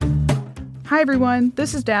Hi everyone,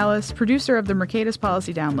 this is Dallas, producer of the Mercatus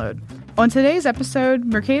Policy Download. On today's episode,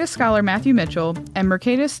 Mercatus scholar Matthew Mitchell and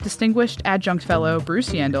Mercatus Distinguished Adjunct Fellow Bruce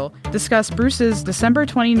Yandel discuss Bruce's December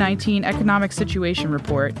 2019 Economic Situation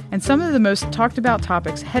Report and some of the most talked about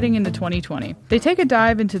topics heading into 2020. They take a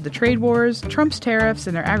dive into the trade wars, Trump's tariffs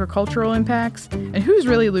and their agricultural impacts, and who's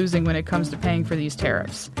really losing when it comes to paying for these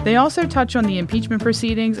tariffs. They also touch on the impeachment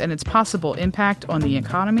proceedings and its possible impact on the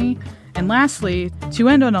economy. And lastly, to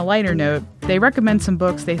end on a lighter note, they recommend some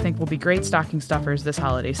books they think will be great stocking stuffers this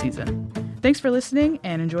holiday season. Thanks for listening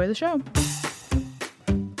and enjoy the show.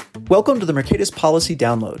 Welcome to the Mercatus Policy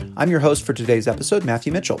Download. I'm your host for today's episode,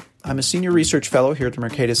 Matthew Mitchell. I'm a senior research fellow here at the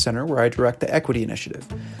Mercatus Center, where I direct the Equity Initiative.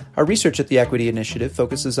 Our research at the Equity Initiative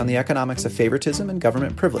focuses on the economics of favoritism and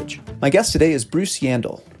government privilege. My guest today is Bruce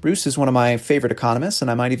Yandel. Bruce is one of my favorite economists, and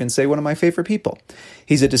I might even say one of my favorite people.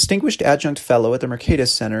 He's a distinguished adjunct fellow at the Mercatus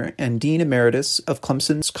Center and Dean Emeritus of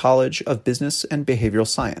Clemson's College of Business and Behavioral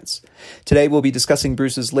Science. Today, we'll be discussing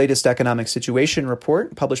Bruce's latest economic situation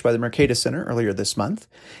report, published by the Mercatus Center earlier this month.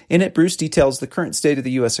 In it, Bruce details the current state of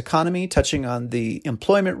the U.S. economy, touching on the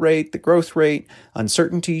employment rate, the growth rate,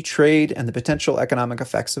 uncertainty, trade, and the potential economic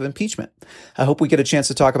effects of impeachment. I hope we get a chance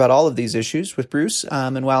to talk about all of these issues with Bruce.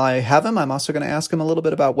 And while I have him, I'm also going to ask him a little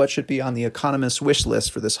bit about what should be on the economist's wish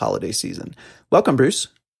list for this holiday season. Welcome, Bruce.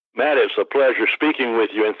 Matt, it's a pleasure speaking with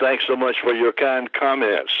you, and thanks so much for your kind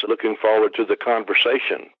comments. Looking forward to the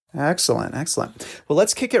conversation. Excellent. Well,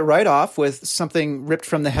 let's kick it right off with something ripped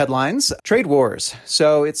from the headlines, trade wars.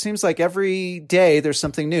 So it seems like every day there's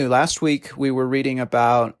something new. Last week, we were reading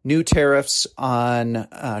about new tariffs on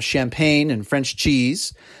champagne and French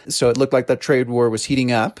cheese. So it looked like the trade war was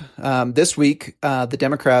heating up. This week, the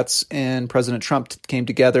Democrats and President Trump came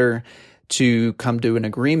together to come to an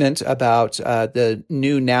agreement about the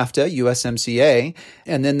new NAFTA, USMCA.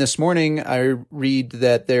 And then this morning, I read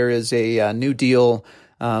that there is a new deal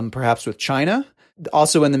perhaps with China.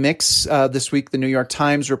 Also in the mix this week, the New York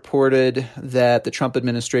Times reported that the Trump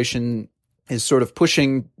administration is sort of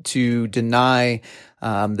pushing to deny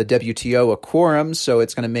the WTO a quorum, so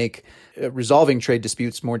it's going to make resolving trade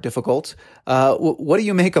disputes more difficult. What do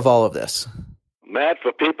you make of all of this? Matt,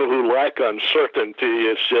 for people who like uncertainty,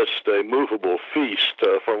 it's just a movable feast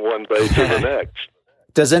from one day to the next.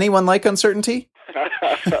 Does anyone like uncertainty?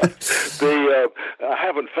 I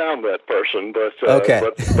haven't found that person, but okay.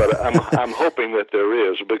 but I'm hoping that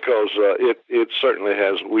there is, because it certainly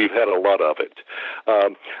has. We've had a lot of it,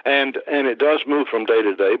 and it does move from day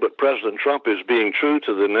to day. But President Trump is being true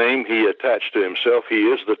to the name he attached to himself. He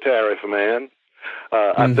is the tariff man.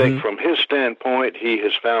 I think from his standpoint, he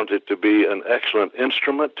has found it to be an excellent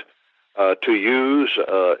instrument to use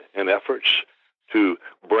in efforts to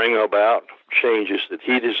bring about changes that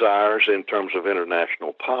he desires in terms of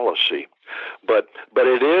international policy. But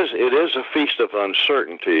it is a feast of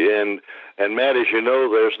uncertainty, and Matt, as you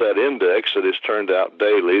know, there's that index that is turned out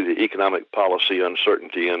daily, the Economic Policy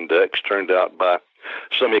Uncertainty Index, turned out by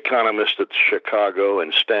some economists at Chicago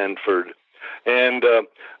and Stanford, and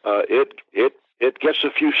it gets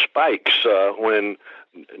a few spikes when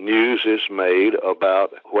news is made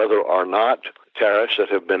about whether or not tariffs that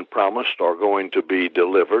have been promised are going to be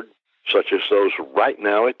delivered, such as those right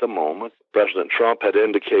now at the moment. President Trump had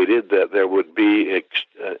indicated that there would be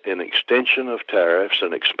an extension of tariffs,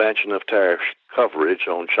 an expansion of tariff coverage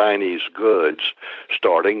on Chinese goods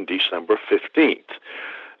starting December 15th.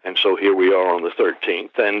 And so here we are on the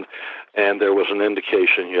 13th, and there was an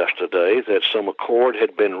indication yesterday that some accord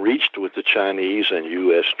had been reached with the Chinese and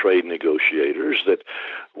U.S. trade negotiators that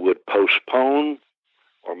would postpone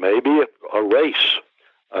or maybe erase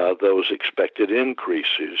those expected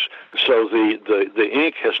increases. So the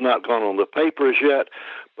ink has not gone on the papers yet,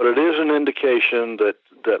 but it is an indication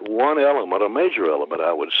that one element, a major element,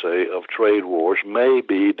 I would say, of trade wars may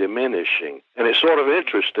be diminishing. And it's sort of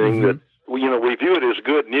interesting that we view it as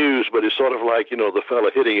good news, but it's sort of like, the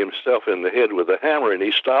fellow hitting himself in the head with a hammer, and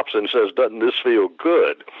he stops and says, "Doesn't this feel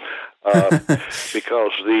good?"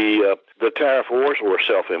 Because the tariff wars were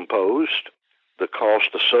self-imposed. The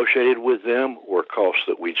costs associated with them were costs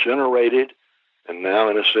that we generated, and now,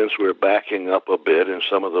 in a sense, we're backing up a bit, and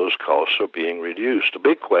some of those costs are being reduced. The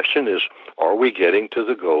big question is, are we getting to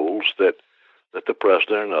the goals that the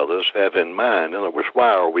president and others have in mind? In other words, why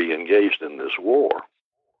are we engaged in this war?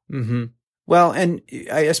 Mm-hmm. Well, and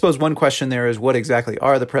I suppose one question there is, what exactly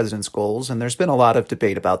are the president's goals? And there's been a lot of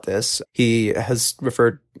debate about this. He has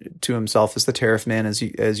referred to himself as the tariff man, as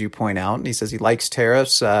you point out, and he says he likes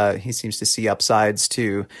tariffs. He seems to see upsides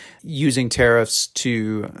to using tariffs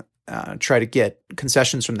to try to get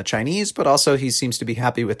concessions from the Chinese, but also he seems to be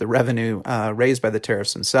happy with the revenue raised by the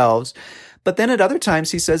tariffs themselves. But then at other times,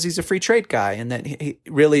 he says he's a free trade guy and that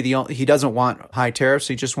he doesn't want high tariffs.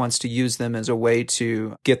 He just wants to use them as a way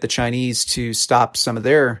to get the Chinese to stop some of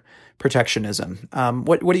their protectionism.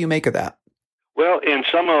 What do you make of that? Well, in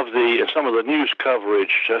some of the news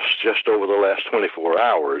coverage just over the last 24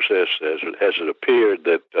 hours, as it appeared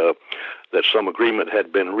that some agreement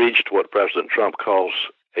had been reached, what President Trump calls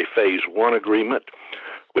a Phase 1 agreement,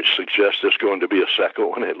 which suggests there's going to be a second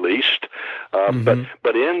one at least.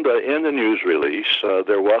 But in the news release,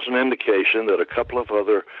 there was an indication that a couple of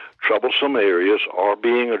other troublesome areas are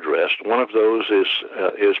being addressed. One of those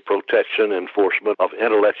is protection, enforcement of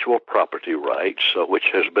intellectual property rights, which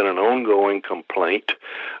has been an ongoing complaint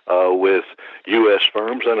with U.S.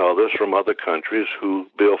 firms and others from other countries who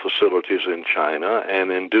build facilities in China,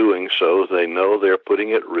 and in doing so, they know they're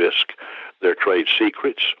putting at risk their trade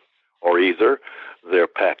secrets, or either their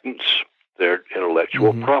patents, their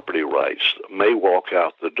intellectual property rights may walk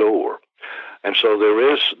out the door. And so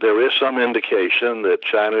there is some indication that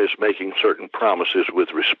China is making certain promises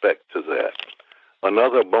with respect to that.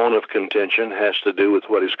 Another bone of contention has to do with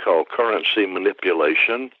what is called currency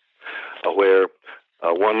manipulation, where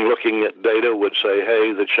one looking at data would say,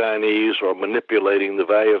 hey, the Chinese are manipulating the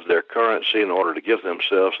value of their currency in order to give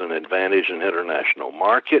themselves an advantage in international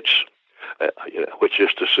markets. Which is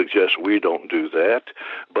to suggest we don't do that,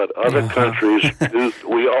 but other countries do.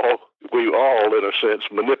 We all, in a sense,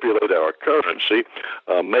 manipulate our currency,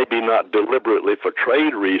 maybe not deliberately for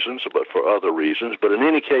trade reasons, but for other reasons. But in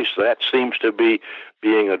any case, that seems to be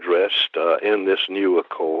being addressed in this new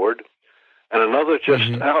accord. And another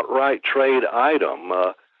just outright trade item,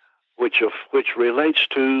 which relates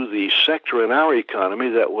to the sector in our economy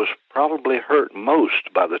that was probably hurt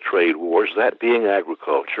most by the trade wars, that being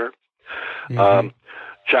agriculture.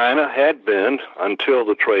 China had been, until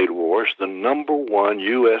the trade wars, the number one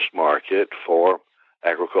U.S. market for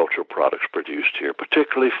agricultural products produced here,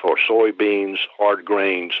 particularly for soybeans, hard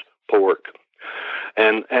grains, pork.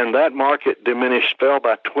 And that market fell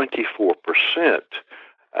by 24%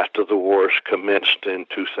 after the wars commenced in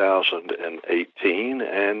 2018.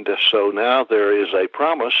 And so now there is a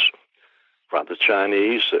promise from the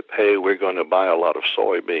Chinese that, hey, we're going to buy a lot of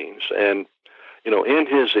soybeans. And in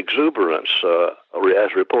his exuberance,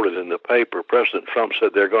 as reported in the paper, President Trump said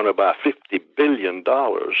they're going to buy $50 billion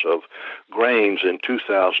of grains in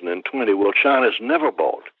 2020. Well, China's never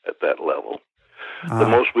bought at that level. The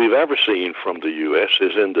most we've ever seen from the U.S.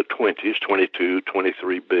 is in the 20s, 22,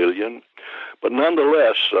 23 billion. But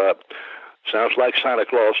nonetheless, sounds like Santa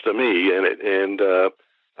Claus to me, and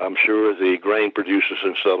I'm sure the grain producers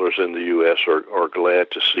and sellers in the U.S. are glad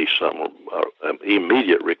to see some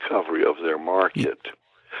immediate recovery of their market.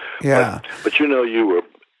 Yeah. But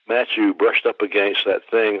Matthew brushed up against that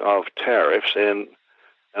thing of tariffs, and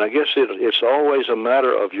I guess it's always a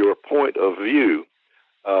matter of your point of view,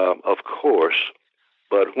 of course.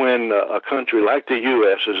 But when a country like the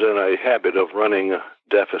U.S. is in a habit of running a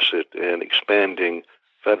deficit and expanding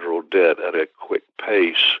federal debt at a quick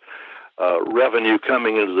pace, revenue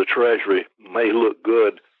coming into the Treasury may look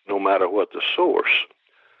good no matter what the source.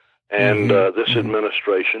 And this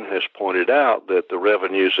administration has pointed out that the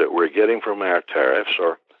revenues that we're getting from our tariffs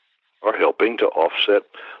are helping to offset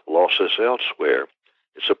losses elsewhere.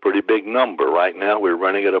 It's a pretty big number. Right now we're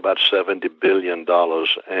running at about $70 billion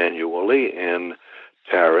annually in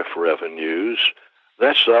tariff revenues.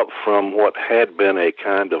 That's up from what had been a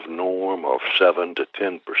kind of norm of 7 to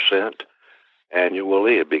 10%.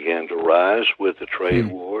 Annually, it began to rise with the trade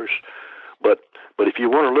wars. But if you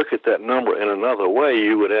want to look at that number in another way,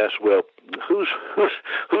 you would ask, well, who's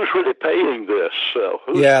really paying this?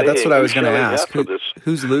 That's what I was going to ask.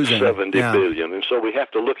 Who's losing? $70 billion. And so we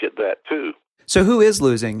have to look at that too. So who is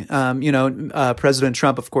losing? President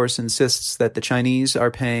Trump, of course, insists that the Chinese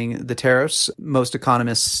are paying the tariffs. Most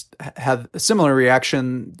economists have a similar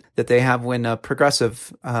reaction that they have when a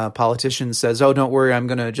progressive politician says, oh, don't worry, I'm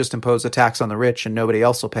going to just impose a tax on the rich and nobody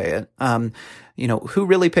else will pay it. Who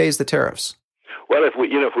really pays the tariffs? Well, if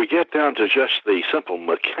we get down to just the simple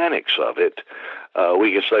mechanics of it,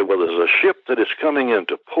 we can say, well, there's a ship that is coming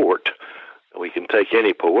into port. We can take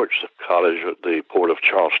any ports. The port of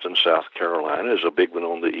Charleston, South Carolina, is a big one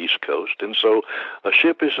on the East Coast. And so a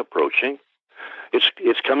ship is approaching.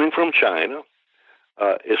 It's coming from China.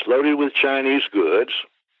 It's loaded with Chinese goods.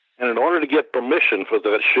 And in order to get permission for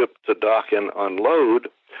that ship to dock and unload,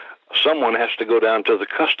 someone has to go down to the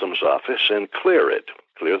customs office and clear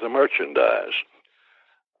the merchandise.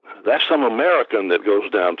 that's some American that goes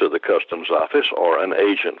down to the customs office or an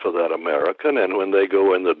agent for that American, and when they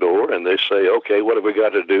go in the door and they say, okay, what have we got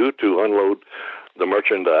to do to unload the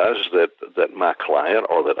merchandise that my client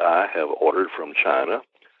or that I have ordered from China?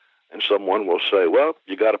 And someone will say, well,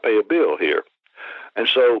 you got to pay a bill here. And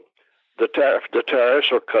so the tariffs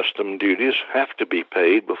or custom duties have to be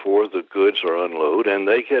paid before the goods are unloaded, and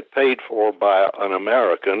they get paid for by an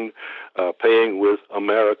American paying with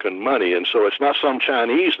American money. And so it's not some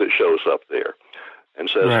Chinese that shows up there and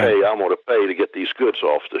says, Right. hey, I want to pay to get these goods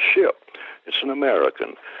off the ship. It's an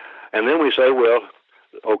American. And then we say, well,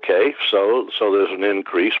 okay, so there's an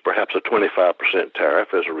increase, perhaps a 25%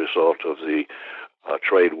 tariff as a result of the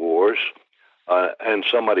trade wars, and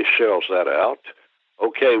somebody shells that out.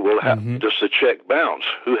 Okay, well, does the check bounce?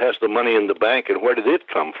 Who has the money in the bank, and where did it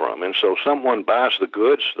come from? And so someone buys the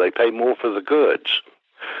goods, they pay more for the goods.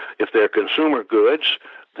 If they're consumer goods,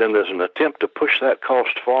 then there's an attempt to push that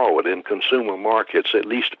cost forward in consumer markets, at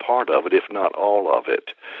least part of it, if not all of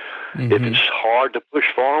it. If it's hard to push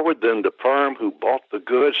forward, then the firm who bought the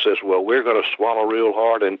goods says, well, we're going to swallow real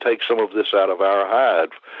hard and take some of this out of our hide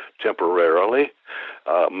temporarily,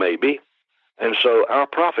 maybe. And so our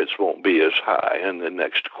profits won't be as high in the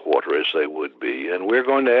next quarter as they would be. And we're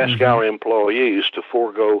going to ask our employees to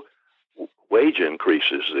forego wage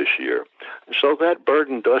increases this year. And so that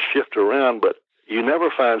burden does shift around, but you never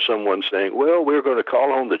find someone saying, well, we're going to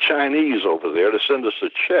call on the Chinese over there to send us a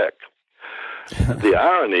check. The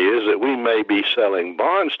irony is that we may be selling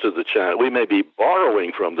bonds to the Chinese. We may be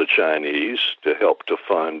borrowing from the Chinese to help to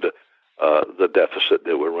fund the deficit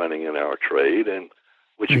that we're running in our trade, and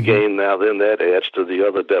which again, now then that adds to the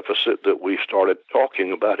other deficit that we started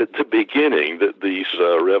talking about at the beginning, that these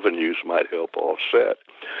revenues might help offset.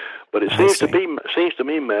 But it seems to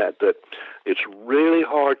me, Matt, that it's really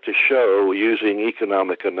hard to show using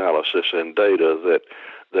economic analysis and data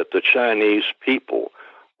that the Chinese people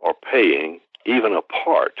are paying even a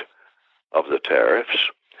part of the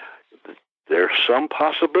tariffs. There's some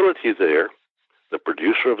possibility there. The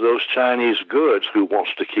producer of those Chinese goods who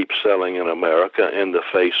wants to keep selling in America in the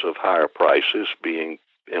face of higher prices being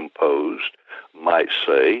imposed might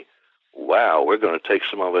say, wow, we're going to take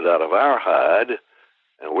some of it out of our hide,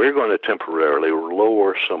 and we're going to temporarily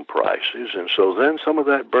lower some prices. And so then some of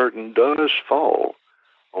that burden does fall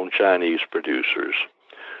on Chinese producers.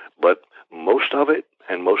 But most of it,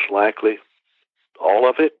 and most likely all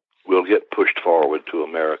of it, will get pushed forward to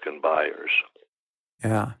American buyers.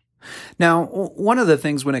 Yeah. Now, one of the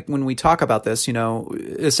things when we talk about this,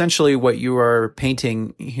 essentially what you are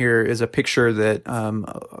painting here is a picture that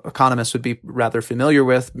economists would be rather familiar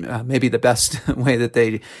with. Maybe the best way that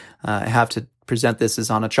they have to present this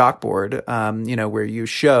is on a chalkboard, where you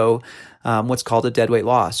show what's called a deadweight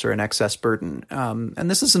loss or an excess burden.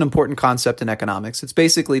 And this is an important concept in economics. It's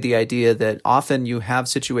basically the idea that often you have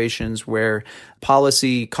situations where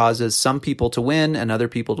policy causes some people to win and other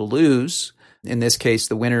people to lose. In this case,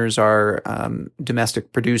 the winners are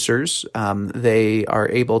domestic producers. They are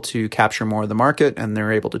able to capture more of the market, and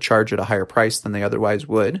they're able to charge at a higher price than they otherwise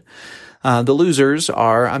would. The losers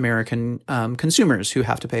are American consumers who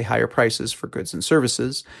have to pay higher prices for goods and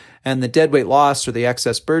services. And the deadweight loss or the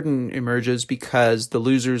excess burden emerges because the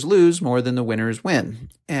losers lose more than the winners win.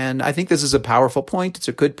 And I think this is a powerful point. It's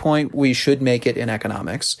a good point. We should make it in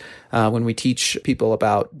economics when we teach people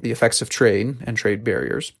about the effects of trade and trade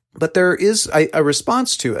barriers. But there is a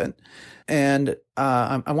response to it. And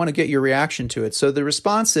I want to get your reaction to it. So the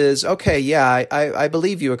response is, okay, yeah, I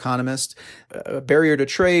believe you, economist. A barrier to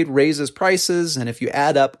trade raises prices, and if you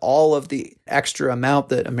add up all of the extra amount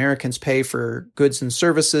that Americans pay for goods and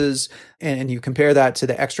services, and you compare that to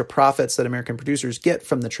the extra profits that American producers get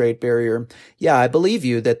from the trade barrier, yeah, I believe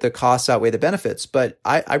you that the costs outweigh the benefits. But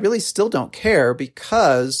I really still don't care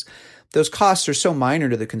because those costs are so minor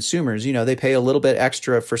to the consumers. They pay a little bit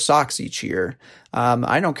extra for socks each year.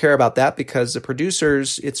 I don't care about that because the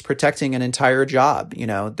producers, it's protecting an entire job.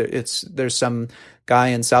 There's some guy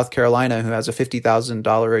in South Carolina who has a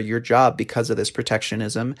 $50,000 a year job because of this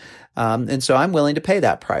protectionism. And so I'm willing to pay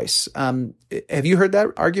that price. Have you heard that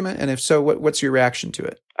argument? And if so, what's your reaction to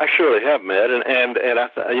it? I surely have, Matt, and I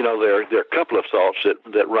there are a couple of thoughts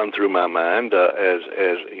that run through my mind as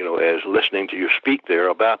listening to you speak there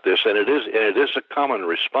about this, and it is a common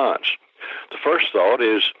response. The first thought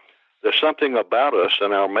is there's something about us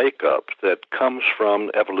and our makeup that comes from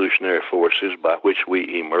evolutionary forces by which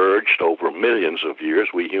we emerged over millions of years,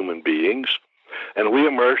 we human beings, and we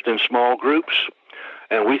emerged in small groups.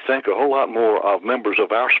 And we think a whole lot more of members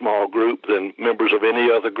of our small group than members of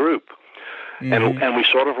any other group. And we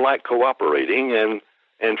sort of like cooperating, and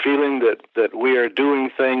and feeling that we are doing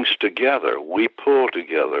things together. We pull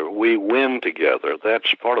together. We win together.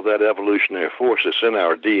 That's part of that evolutionary force that's in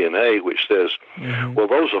our DNA, which says, well,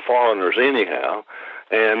 those are foreigners anyhow,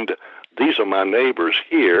 and these are my neighbors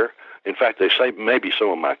here. In fact, they say maybe some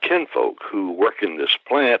of my kinfolk who work in this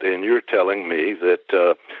plant, and you're telling me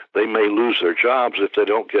that they may lose their jobs if they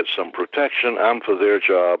don't get some protection. I'm for their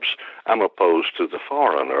jobs. I'm opposed to the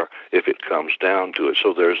foreigner if it comes down to it.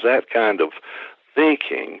 So there's that kind of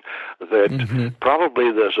thinking that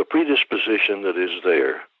probably there's a predisposition that is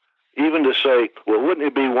there. Even to say, well, wouldn't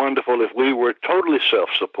it be wonderful if we were totally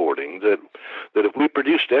self-supporting, that if we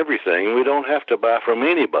produced everything, we don't have to buy from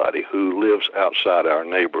anybody who lives outside our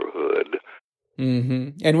neighborhood.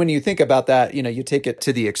 And when you think about that, you take it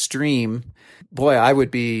to the extreme. Boy, I would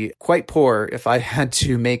be quite poor if I had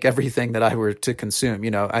to make everything that I were to consume.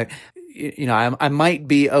 I might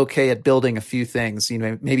be okay at building a few things,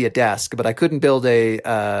 maybe a desk, but I couldn't build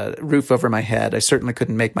a roof over my head. I certainly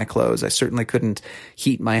couldn't make my clothes. I certainly couldn't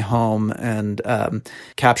heat my home and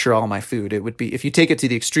capture all my food. It would be, if you take it to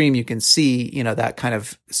the extreme, you can see, that kind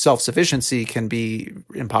of self-sufficiency can be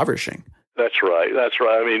impoverishing. That's right.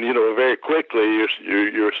 I mean, very quickly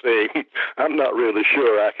you're saying, I'm not really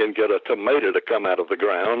sure I can get a tomato to come out of the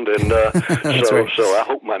ground, and so I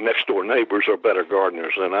hope my next door neighbors are better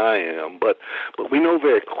gardeners than I am. But we know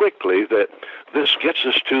very quickly that this gets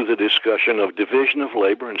us to the discussion of division of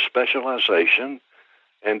labor and specialization,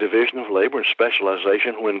 and division of labor and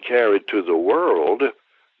specialization, when carried to the world,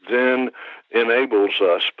 then enables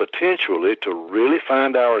us potentially to really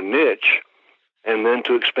find our niche, and then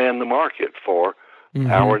to expand the market for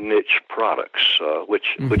our niche products,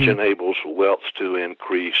 which enables wealth to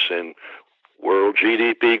increase and world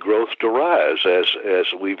GDP growth to rise, as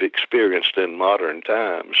we've experienced in modern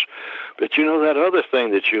times. But that other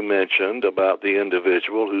thing that you mentioned about the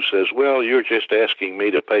individual who says, well, you're just asking me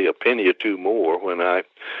to pay a penny or two more when I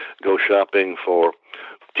go shopping for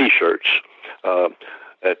T-shirts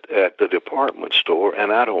at the department store,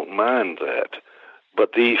 and I don't mind that.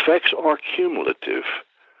 But the effects are cumulative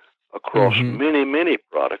across many, many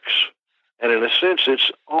products. And in a sense, it's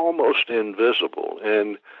almost invisible.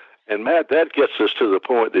 And Matt, that gets us to the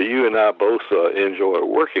point that you and I both enjoy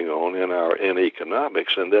working on in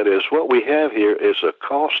economics, and that is, what we have here is a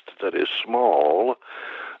cost that is small,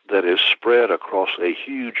 that is spread across a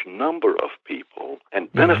huge number of people,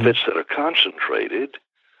 and benefits that are concentrated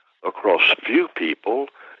across few people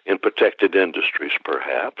in protected industries,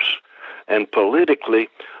 perhaps. And politically,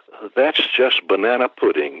 that's just banana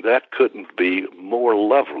pudding. That couldn't be more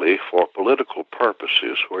lovely for political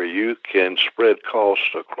purposes, where you can spread costs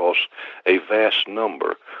across a vast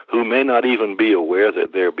number who may not even be aware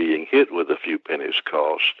that they're being hit with a few pennies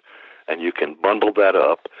cost. And you can bundle that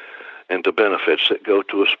up into benefits that go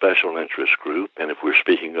to a special interest group. And if we're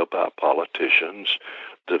speaking about politicians,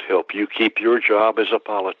 that help you keep your job as a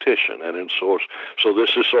politician. And so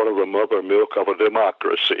this is sort of the mother milk of a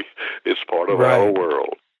democracy. It's part of our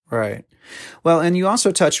world. Right. Well, and you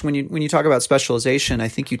also touched, when you talk about specialization, I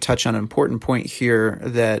think you touch on an important point here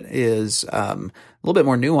that is a little bit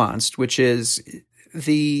more nuanced, which is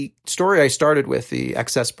the story I started with, the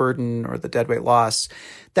excess burden or the deadweight loss.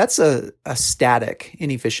 That's a static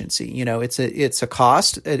inefficiency. It's a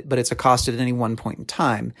cost, but it's a cost at any one point in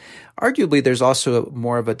time. Arguably, there's also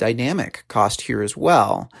more of a dynamic cost here as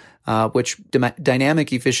well, which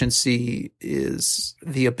dynamic efficiency is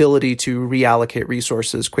the ability to reallocate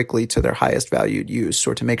resources quickly to their highest valued use,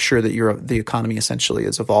 or to make sure that the economy essentially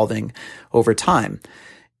is evolving over time.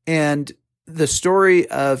 And the story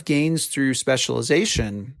of gains through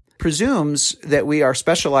specialization presumes that we are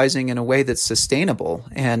specializing in a way that's sustainable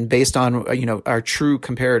and based on, our true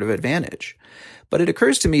comparative advantage. But it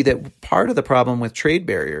occurs to me that part of the problem with trade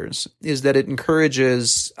barriers is that it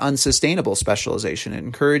encourages unsustainable specialization. It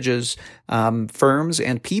encourages firms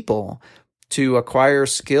and people to acquire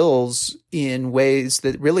skills in ways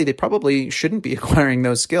that really they probably shouldn't be acquiring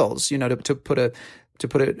those skills. To put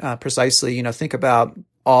it precisely, think about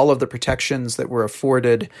all of the protections that were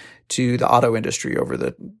afforded to the auto industry over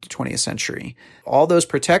the 20th century. All those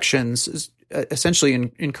protections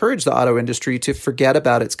essentially encouraged the auto industry to forget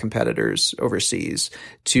about its competitors overseas,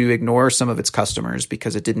 to ignore some of its customers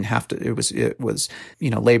because it didn't have to. It was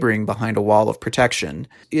laboring behind a wall of protection.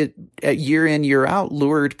 It year in, year out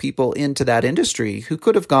lured people into that industry who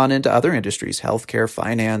could have gone into other industries, healthcare,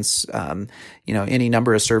 finance, any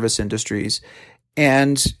number of service industries,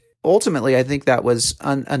 and ultimately, I think that was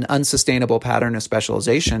an unsustainable pattern of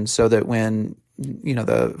specialization, so that when,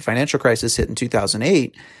 the financial crisis hit in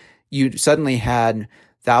 2008, you suddenly had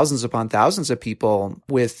thousands upon thousands of people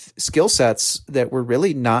with skill sets that were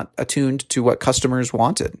really not attuned to what customers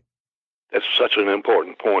wanted. That's such an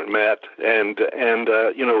important point, Matt. And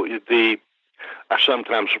I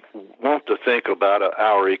sometimes want to think about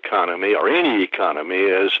our economy or any economy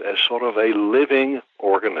as sort of a living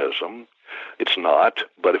organism. It's not,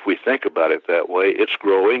 but if we think about it that way, it's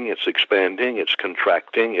growing, it's expanding, it's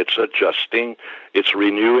contracting, it's adjusting, it's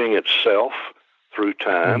renewing itself through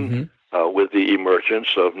time with the emergence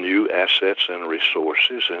of new assets and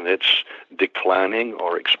resources, and it's declining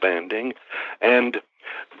or expanding. And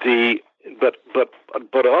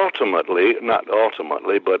But ultimately, not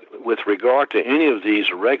ultimately, but with regard to any of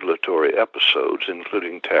these regulatory episodes,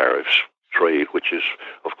 including tariffs, trade, which is,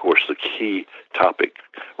 of course, the key topic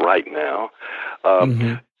right now,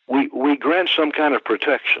 we grant some kind of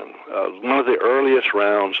protection. One of the earliest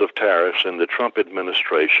rounds of tariffs in the Trump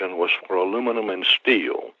administration was for aluminum and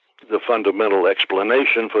steel. The fundamental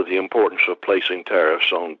explanation for the importance of placing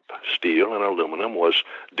tariffs on steel and aluminum was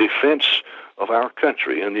defense of our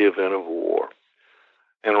country in the event of war.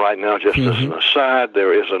 And right now, just as an aside,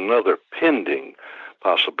 there is another pending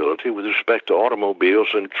possibility with respect to automobiles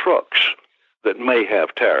and trucks that may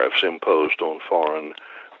have tariffs imposed on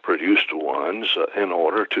foreign-produced ones in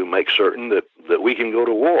order to make certain that we can go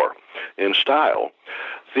to war in style.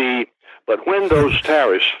 But when those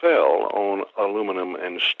tariffs fell on aluminum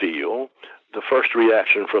and steel, the first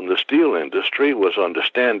reaction from the steel industry was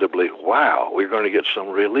understandably, wow, we're going to get some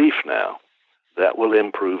relief now. That will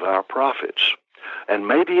improve our profits. And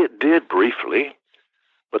maybe it did briefly,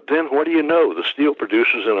 but then what do you know? The steel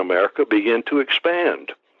producers in America begin to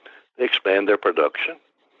expand. They expand their production.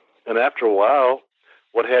 And after a while,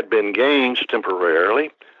 what had been gains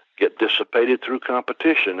temporarily get dissipated through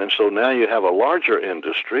competition. And so now you have a larger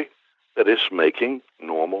industry that is making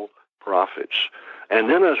normal profits. And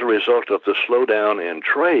then as a result of the slowdown in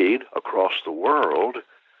trade across the world,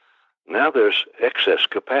 now there's excess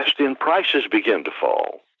capacity and prices begin to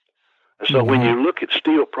fall. And so when you look at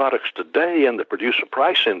steel products today and the producer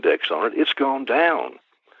price index on it, it's gone down.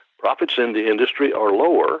 Profits in the industry are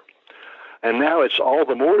lower. And now it's all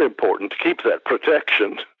the more important to keep that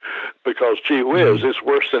protection because, gee whiz, it's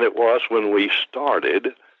worse than it was when we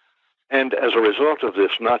started. And as a result of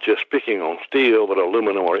this, not just picking on steel, but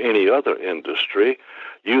aluminum or any other industry,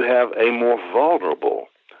 you have a more vulnerable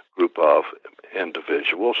group of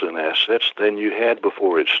individuals and assets than you had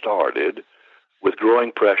before it started, with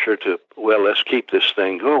growing pressure to, well, let's keep this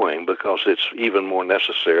thing going because it's even more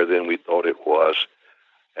necessary than we thought it was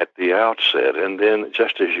at the outset. And then,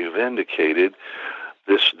 just as you've indicated,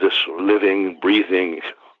 this living, breathing,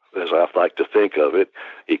 as I like to think of it,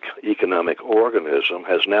 economic organism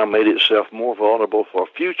has now made itself more vulnerable for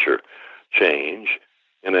future change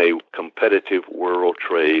in a competitive world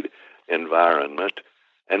trade environment,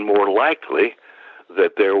 and more likely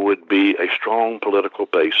that there would be a strong political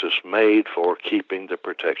basis made for keeping the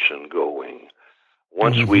protection going.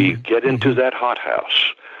 Once we get into that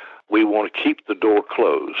hothouse, we want to keep the door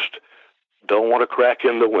closed, don't want a crack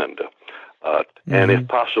in the window, and if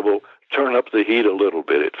possible, turn up the heat a little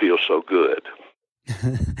bit. It feels so good.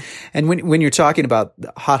 And when you're talking about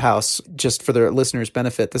hothouse, just for the listeners'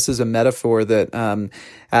 benefit, this is a metaphor that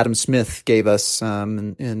Adam Smith gave us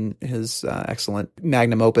in his excellent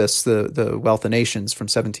magnum opus, The Wealth of Nations from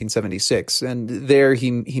 1776. And there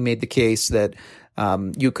he made the case that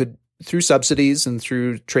you could, through subsidies and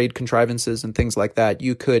through trade contrivances and things like that,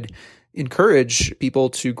 you could encourage people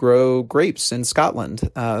to grow grapes in Scotland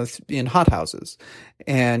in hothouses.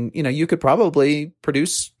 And, you could probably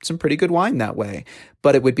produce some pretty good wine that way,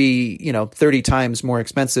 but it would be, 30 times more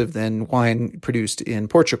expensive than wine produced in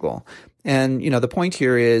Portugal. And, the point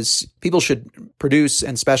here is people should produce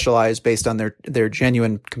and specialize based on their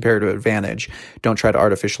genuine comparative advantage. Don't try to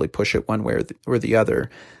artificially push it one way or the other,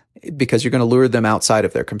 because you're going to lure them outside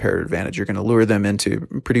of their comparative advantage. You're going to lure them into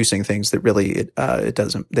producing things that really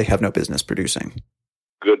they have no business producing.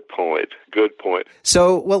 Good point.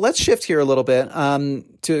 So, well, let's shift here a little bit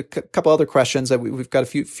to a couple other questions that we've got a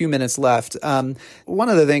few minutes left. One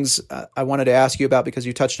of the things I wanted to ask you about, because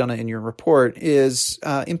you touched on it in your report, is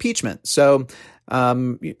impeachment. So,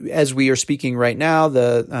 as we are speaking right now,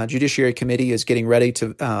 the Judiciary Committee is getting ready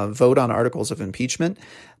to vote on articles of impeachment.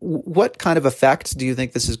 What kind of effect do you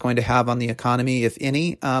think this is going to have on the economy, if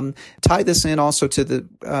any? Tie this in also to the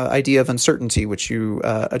idea of uncertainty, which you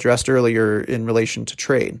addressed earlier in relation to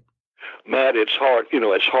trade. Matt, it's hard.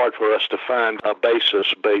 It's hard for us to find a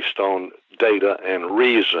basis based on data and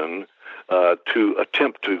reason to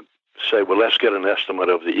attempt to say, well, let's get an estimate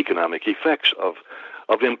of the economic effects of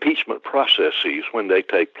impeachment processes when they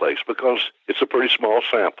take place, because it's a pretty small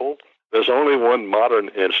sample. There's only one modern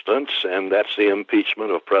instance, and that's the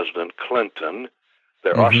impeachment of President Clinton.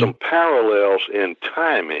 There are some parallels in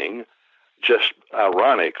timing. Just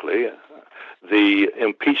ironically, the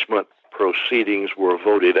impeachment proceedings were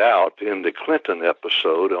voted out in the Clinton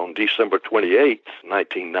episode on December 28th,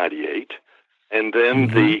 1998, and then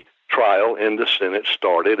the trial in the Senate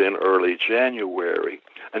started in early January.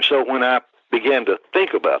 And so when I began to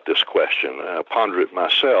think about this question, ponder it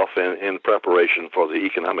myself in preparation for the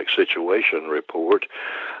economic situation report,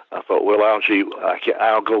 I thought, well,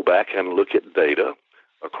 I'll go back and look at data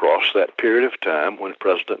across that period of time when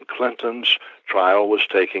President Clinton's trial was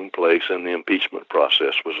taking place and the impeachment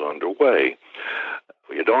process was underway.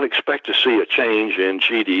 You don't expect to see a change in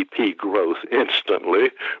GDP growth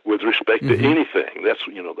instantly with respect to anything.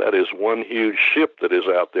 That is one huge ship that is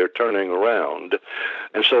out there turning around.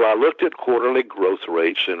 And so I looked at quarterly growth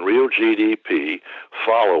rates in real GDP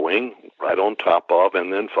following, right on top of,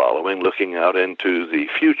 and then following, looking out into the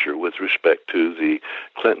future with respect to the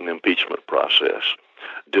Clinton impeachment process.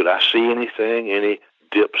 Did I see anything, any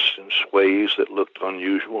dips and sways that looked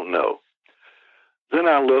unusual? No. Then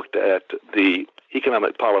I looked at the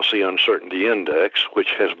Economic Policy Uncertainty Index,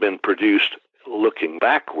 which has been produced looking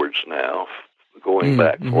backwards now, going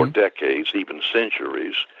back for decades, even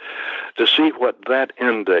centuries, to see what that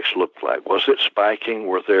index looked like. Was it spiking?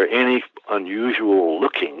 Were there any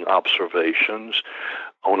unusual-looking observations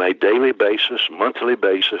on a daily basis, monthly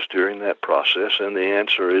basis during that process? And the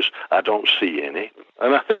answer is, I don't see any.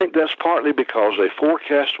 And I think that's partly because a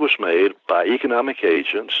forecast was made by economic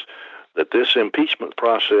agents that this impeachment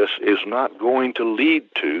process is not going to lead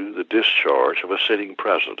to the discharge of a sitting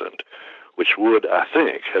president, which would, I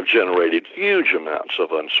think, have generated huge amounts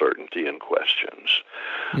of uncertainty and questions.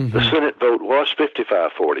 The Senate vote was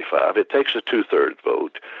 55-45. It takes a two-thirds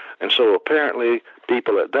vote. And so apparently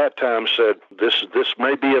people at that time said, this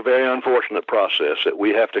may be a very unfortunate process that we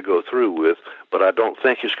have to go through with, but I don't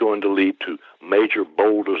think it's going to lead to major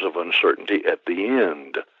boulders of uncertainty at the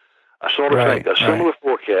end. I sort of think a similar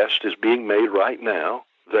forecast is being made right now,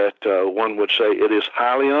 that one would say it is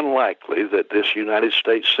highly unlikely that this United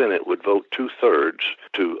States Senate would vote two-thirds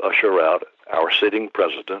to usher out our sitting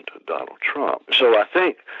president, Donald Trump. So I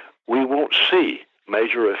think we won't see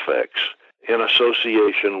major effects in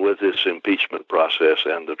association with this impeachment process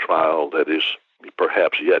and the trial that is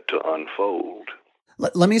perhaps yet to unfold.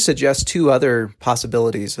 Let me suggest two other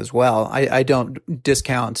possibilities as well. I don't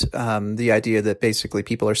discount the idea that basically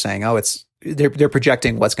people are saying, they're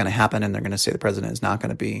projecting what's going to happen and they're going to say the president is not going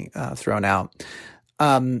to be thrown out.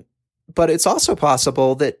 But it's also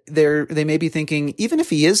possible that they may be thinking, even if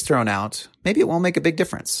he is thrown out, maybe it won't make a big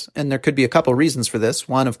difference. And there could be a couple reasons for this.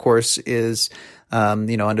 One, of course, is,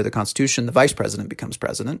 under the Constitution, the vice president becomes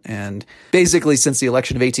president. And basically, since the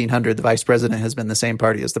election of 1800, the vice president has been the same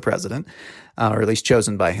party as the president, or at least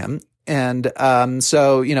chosen by him. And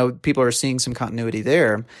so people are seeing some continuity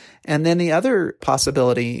there. And then the other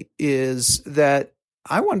possibility is that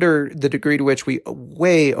I wonder the degree to which we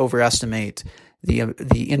way overestimate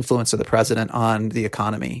the influence of the president on the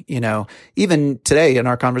economy. Even today in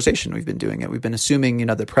our conversation, we've been doing it. We've been assuming,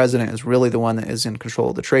 the president is really the one that is in control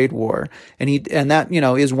of the trade war. And that,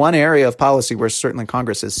 is one area of policy where certainly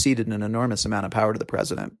Congress has ceded an enormous amount of power to the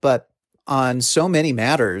president. But on so many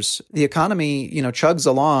matters, the economy, chugs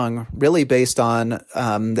along really based on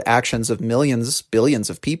the actions of millions, billions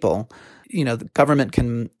of people. The government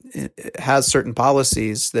has certain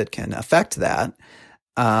policies that can affect that.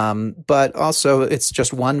 But also it's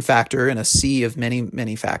just one factor in a sea of many,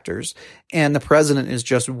 many factors. And the president is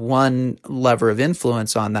just one lever of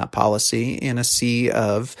influence on that policy in a sea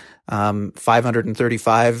of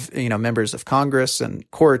 535, members of Congress and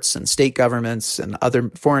courts and state governments and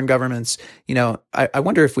other foreign governments. I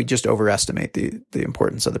wonder if we just overestimate the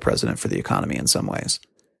importance of the president for the economy in some ways.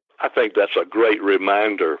 I think that's a great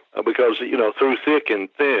reminder because, through thick and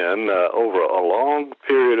thin, over a long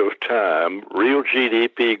period of time, real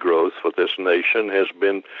GDP growth for this nation has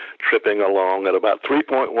been tripping along at about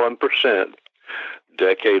 3.1%.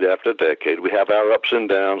 Decade after decade. We have our ups and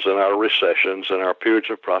downs and our recessions and our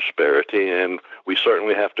periods of prosperity, and we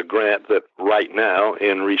certainly have to grant that right now,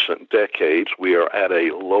 in recent decades, we are at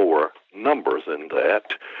a lower number than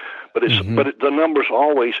that. But the number's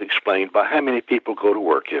always explained by how many people go to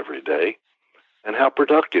work every day and how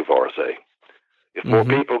productive are they. If more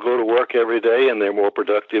people go to work every day and they're more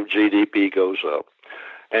productive, GDP goes up.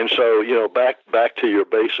 And so, back to your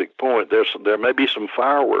basic point, there may be some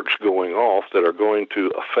fireworks going off that are going to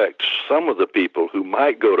affect some of the people who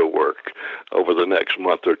might go to work over the next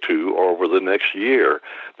month or two or over the next year.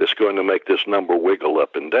 That's going to make this number wiggle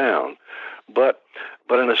up and down. But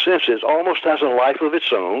in a sense, it almost has a life of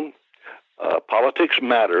its own. politics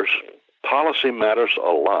matters, policy matters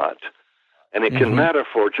a lot, and it can matter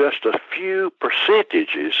for just a few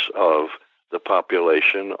percentages of the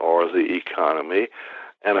population or the economy,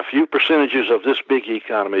 and a few percentages of this big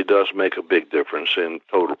economy does make a big difference in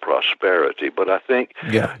total prosperity. But I think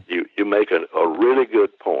you make a really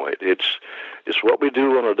good point. It's what we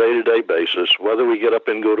do on a day-to-day basis, whether we get up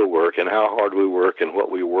and go to work and how hard we work and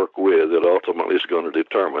what we work with, that ultimately is going to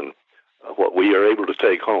determine what we are able to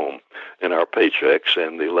take home in our paychecks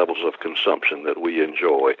and the levels of consumption that we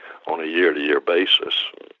enjoy on a year-to-year basis.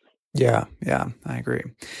 Yeah, I agree.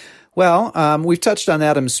 Well, we've touched on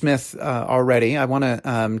Adam Smith already. I want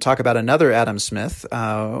to talk about another Adam Smith.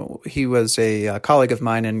 He was a colleague of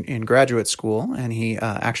mine in graduate school, and he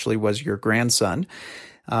actually was your grandson.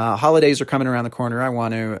 Holidays are coming around the corner. I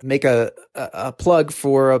want to make a plug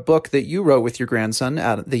for a book that you wrote with your grandson,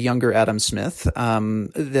 the younger Adam Smith,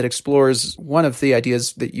 that explores one of the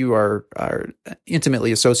ideas that you are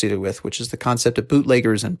intimately associated with, which is the concept of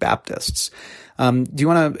bootleggers and Baptists. Do you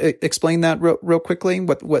want to explain that real quickly,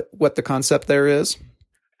 what the concept there is?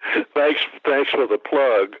 Thanks for the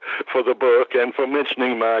plug for the book and for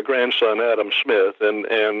mentioning my grandson, Adam Smith. And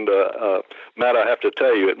Matt, I have to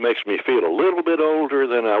tell you, it makes me feel a little bit older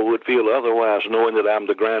than I would feel otherwise, knowing that I'm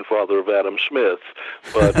the grandfather of Adam Smith.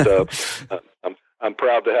 But I'm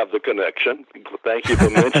proud to have the connection. Thank you for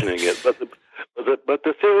mentioning it. But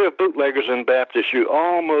the theory of bootleggers and Baptists, you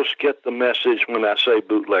almost get the message when I say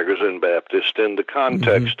bootleggers and Baptists in the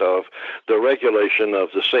context of the regulation of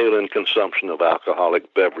the sale and consumption of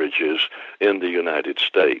alcoholic beverages in the United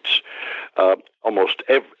States. Almost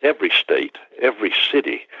every state, every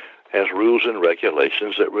city has rules and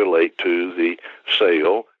regulations that relate to the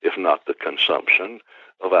sale, if not the consumption,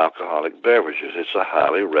 of alcoholic beverages. It's a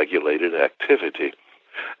highly regulated activity.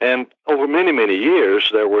 And over many, many years,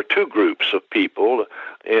 there were two groups of people,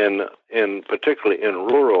 particularly in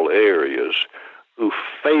rural areas, who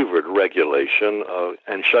favored regulation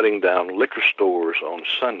and shutting down liquor stores on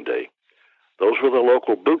Sunday. Those were the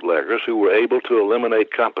local bootleggers who were able to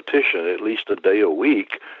eliminate competition at least a day a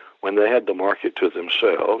week when they had the market to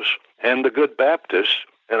themselves. And the good Baptists,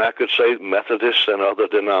 and I could say Methodists and other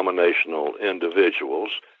denominational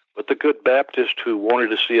individuals, but the good Baptists who wanted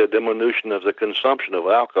to see a diminution of the consumption of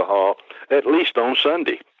alcohol, at least on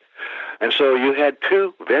Sunday. And so you had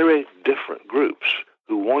two very different groups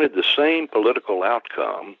who wanted the same political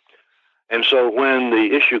outcome. And so when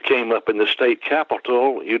the issue came up in the state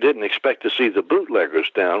capitol, you didn't expect to see the bootleggers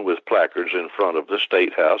down with placards in front of the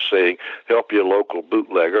State House saying, "Help your local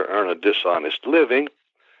bootlegger earn a dishonest living."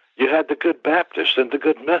 You had the good Baptists and the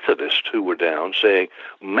good Methodists who were down saying,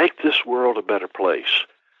 "Make this world a better place."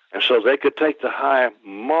 And so they could take the high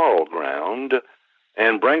moral ground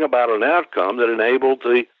and bring about an outcome that enabled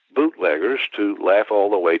the bootleggers to laugh all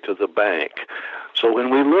the way to the bank. So when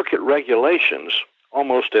we look at regulations,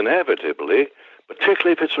 almost inevitably,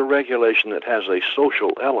 particularly if it's a regulation that has a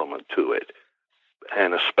social element to it,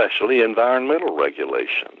 and especially environmental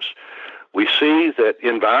regulations, we see that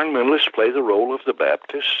environmentalists play the role of the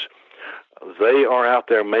Baptists. They are out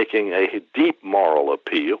there making a deep moral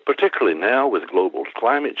appeal, particularly now with global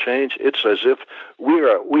climate change. It's as if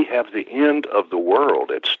we have the end of the world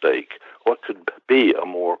at stake. What could be a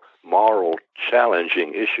more moral,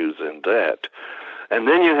 challenging issue than that? And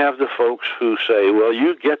then you have the folks who say, well,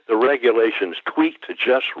 you get the regulations tweaked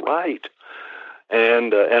just right,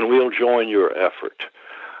 and we'll join your effort.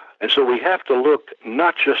 And so we have to look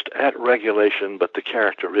not just at regulation, but the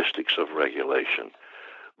characteristics of regulation.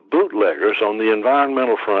 Bootleggers on the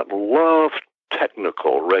environmental front love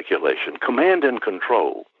technical regulation, command and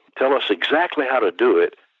control. Tell us exactly how to do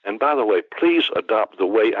it. And by the way, please adopt the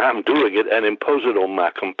way I'm doing it and impose it on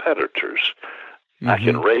my competitors. I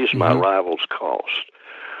can raise my rivals' cost.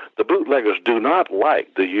 The bootleggers do not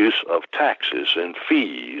like the use of taxes and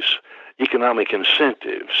fees, economic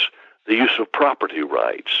incentives, the use of property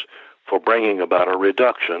rights for bringing about a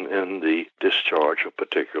reduction in the discharge of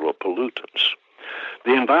particular pollutants.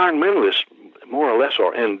 The environmentalists, more or less,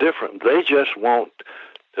 are indifferent. They just want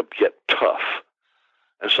to get tough.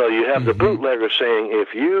 And so you have the bootleggers saying,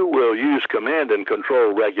 if you will use command and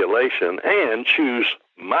control regulation and choose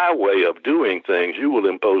my way of doing things, you will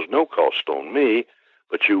impose no cost on me,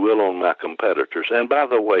 but you will on my competitors. And by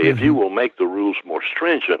the way, if you will make the rules more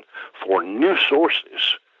stringent for new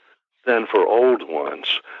sources than for old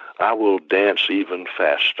ones, I will dance even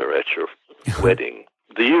faster at your wedding.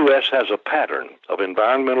 The U.S. has a pattern of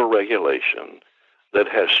environmental regulation that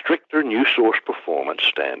has stricter new source performance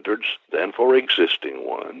standards than for existing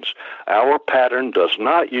ones. Our pattern does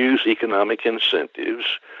not use economic incentives,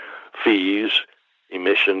 fees,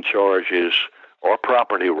 emission charges, or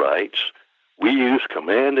property rights We use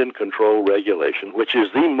command and control regulation, which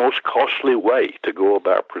is the most costly way to go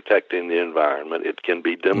about protecting the environment. It can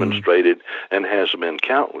be demonstrated and has been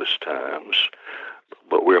countless times.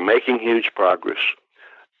 But we're making huge progress,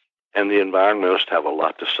 and the environmentalists have a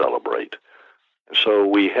lot to celebrate. So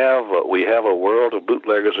we have a world of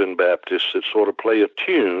bootleggers and Baptists that sort of play a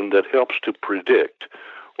tune that helps to predict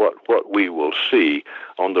what we will see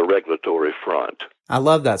on the regulatory front. I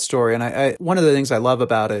love that story. And I one of the things I love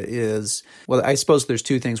about it is, well, I suppose there's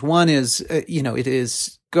two things. One is,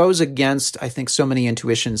 it goes against, I think, so many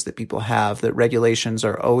intuitions that people have that regulations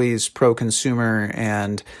are always pro-consumer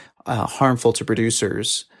and harmful to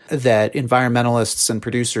producers, that environmentalists and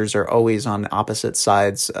producers are always on opposite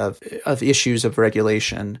sides of issues of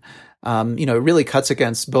regulation. It really cuts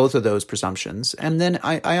against both of those presumptions. And then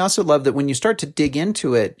I also love that when you start to dig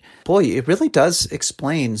into it, boy, it really does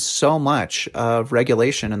explain so much of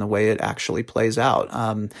regulation and the way it actually plays out.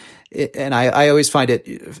 And I always find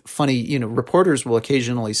it funny, reporters will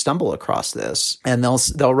occasionally stumble across this and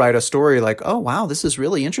they'll write a story like, oh, wow, this is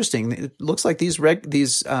really interesting. It looks like these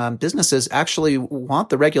businesses actually want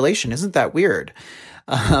the regulation. Isn't that weird?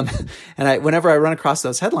 And whenever I run across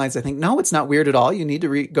those headlines, I think, no, it's not weird at all. You need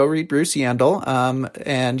to go read Bruce Yandel,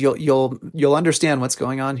 and you'll understand what's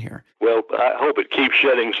going on here. Well, I hope it keeps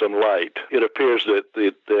shedding some light. It appears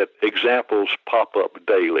that examples pop up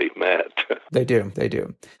daily, Matt. They do.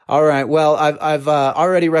 All right. Well, I've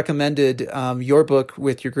already recommended your book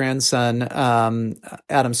with your grandson,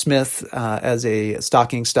 Adam Smith, as a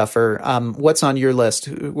stocking stuffer. What's on your list?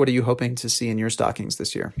 What are you hoping to see in your stockings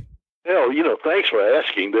this year? Well, thanks for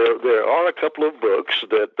asking. There are a couple of books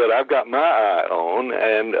that I've got my eye on,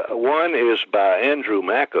 and one is by Andrew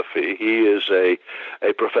McAfee. He is a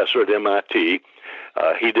professor at MIT.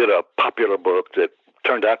 He did a popular book that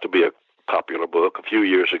turned out to be a popular book a few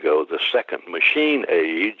years ago, The Second Machine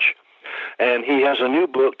Age, and he has a new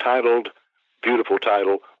book titled, beautiful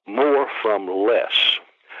title, More from Less,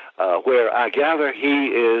 where I gather he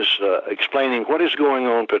is explaining what is going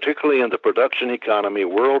on, particularly in the production economy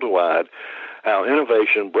worldwide, how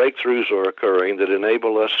innovation breakthroughs are occurring that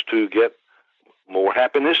enable us to get more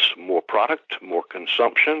happiness, more product, more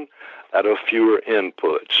consumption out of fewer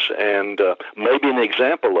inputs. And maybe an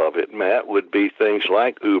example of it, Matt, would be things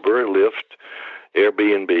like Uber, Lyft,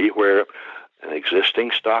 Airbnb, where an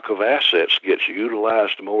existing stock of assets gets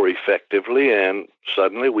utilized more effectively, and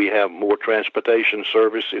suddenly we have more transportation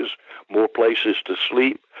services, more places to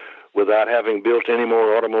sleep, without having built any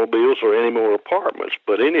more automobiles or any more apartments.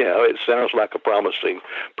 But anyhow, it sounds like a promising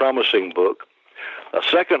book. A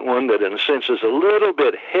second one that in a sense is a little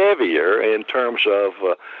bit heavier in terms of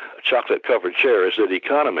chocolate-covered cherries that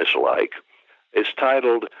economists like is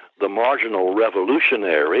titled The Marginal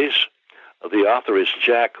Revolutionaries. The author is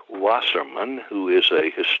Jack Wasserman, who is a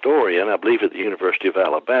historian, I believe, at the University of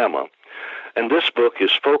Alabama. And this book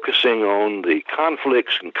is focusing on the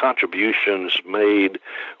conflicts and contributions made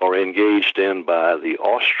or engaged in by the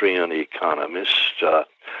Austrian economists,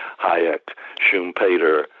 Hayek,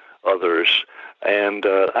 Schumpeter, others. And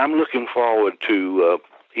I'm looking forward to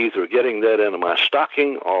either getting that into my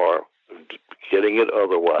stocking or getting it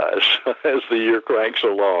otherwise as the year cranks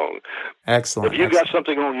along. Excellent. Have you got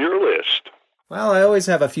something on your list? Well, I always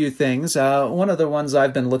have a few things. One of the ones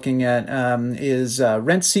I've been looking at is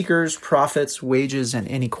Rent Seekers, Profits, Wages, and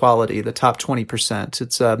Inequality, the Top 20%.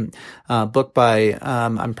 It's a book by,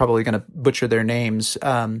 I'm probably going to butcher their names,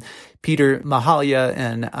 Peter Mahalia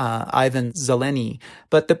and Ivan Zeleny.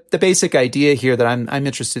 But the basic idea here that I'm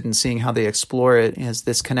interested in seeing how they explore it is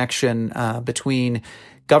this connection between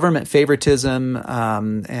government favoritism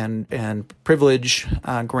and privilege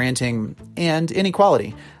granting and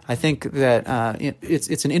inequality. I think that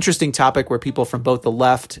it's an interesting topic where people from both the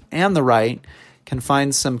left and the right can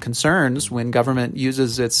find some concerns when government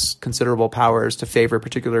uses its considerable powers to favor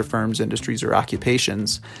particular firms, industries, or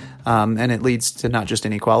occupations. And it leads to not just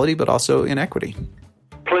inequality, but also inequity.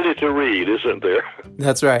 Plenty to read, isn't there?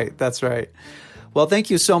 That's right. Well, thank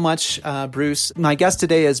you so much, Bruce. My guest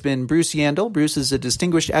today has been Bruce Yandel. Bruce is a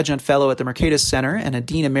distinguished adjunct fellow at the Mercatus Center and a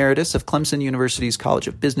dean emeritus of Clemson University's College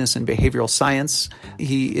of Business and Behavioral Science.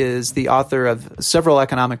 He is the author of several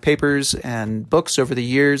economic papers and books over the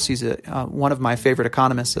years. He's one of my favorite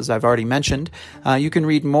economists, as I've already mentioned. You can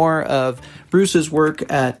read more of Bruce's work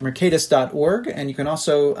at mercatus.org, and you can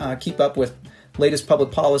also keep up with latest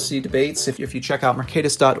public policy debates if you check out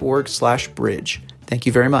mercatus.org/bridge. Thank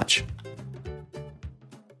you very much.